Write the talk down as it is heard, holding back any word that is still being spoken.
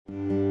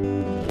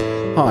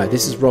Hi,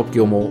 this is Rob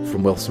Gilmore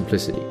from Wealth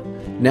Simplicity.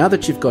 Now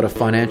that you've got a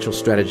financial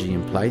strategy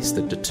in place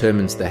that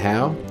determines the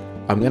how,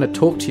 I'm going to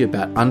talk to you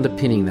about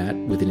underpinning that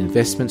with an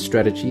investment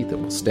strategy that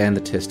will stand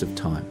the test of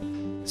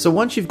time. So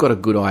once you've got a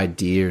good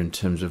idea in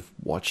terms of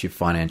what your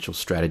financial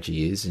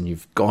strategy is, and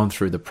you've gone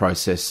through the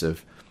process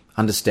of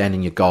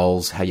understanding your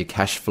goals, how your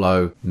cash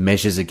flow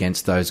measures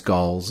against those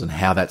goals, and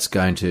how that's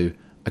going to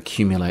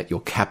accumulate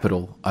your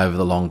capital over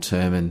the long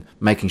term, and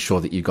making sure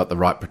that you've got the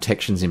right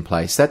protections in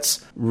place,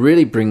 that's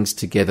really brings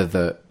together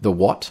the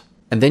what.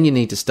 And then you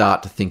need to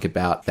start to think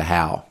about the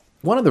how.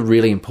 One of the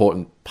really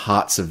important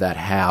parts of that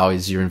how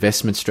is your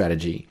investment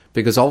strategy,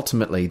 because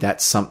ultimately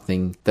that's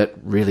something that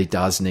really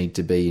does need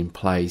to be in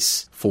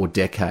place for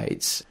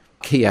decades.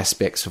 Key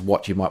aspects of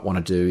what you might want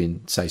to do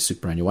in, say,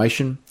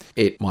 superannuation.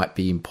 It might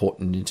be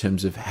important in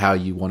terms of how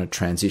you want to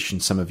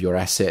transition some of your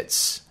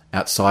assets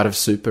outside of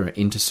super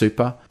into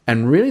super.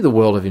 And really the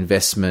world of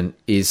investment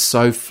is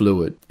so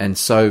fluid and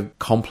so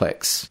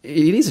complex.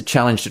 It is a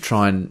challenge to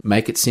try and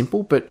make it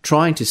simple, but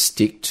trying to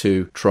stick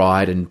to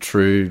tried and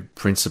true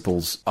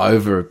principles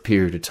over a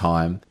period of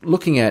time,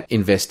 looking at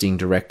investing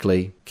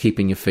directly,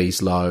 keeping your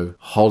fees low,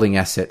 holding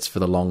assets for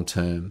the long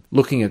term,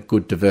 looking at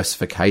good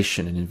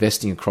diversification and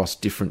investing across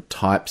different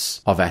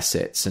types of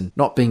assets, and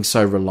not being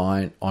so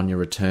reliant on your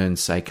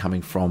returns, say,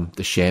 coming from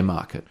the share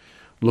market.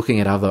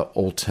 Looking at other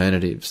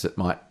alternatives that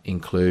might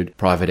include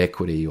private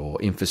equity or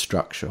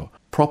infrastructure.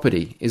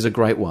 Property is a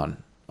great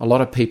one. A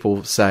lot of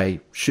people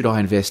say, should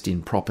I invest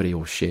in property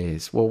or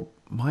shares? Well,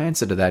 my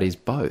answer to that is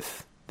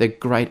both. They're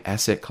great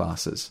asset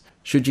classes.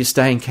 Should you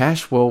stay in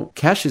cash? Well,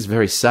 cash is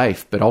very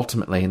safe, but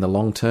ultimately in the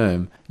long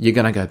term, you're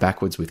going to go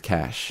backwards with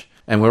cash.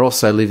 And we're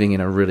also living in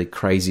a really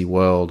crazy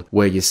world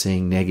where you're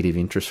seeing negative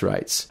interest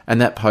rates.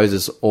 And that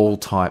poses all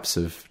types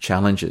of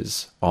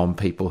challenges on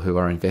people who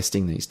are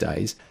investing these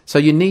days. So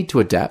you need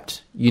to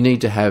adapt. You need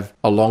to have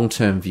a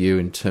long-term view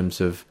in terms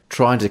of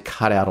trying to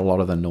cut out a lot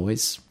of the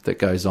noise that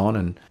goes on,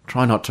 and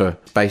try not to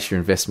base your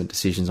investment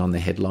decisions on the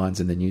headlines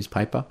in the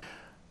newspaper.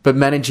 But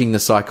managing the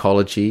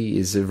psychology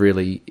is a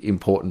really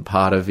important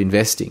part of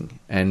investing,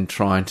 and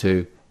trying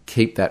to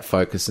keep that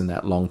focus and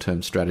that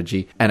long-term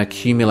strategy, and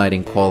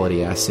accumulating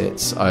quality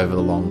assets over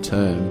the long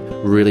term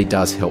really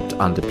does help to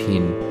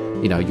underpin,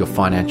 your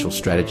financial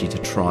strategy to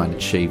try and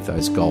achieve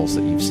those goals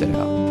that you've set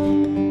out.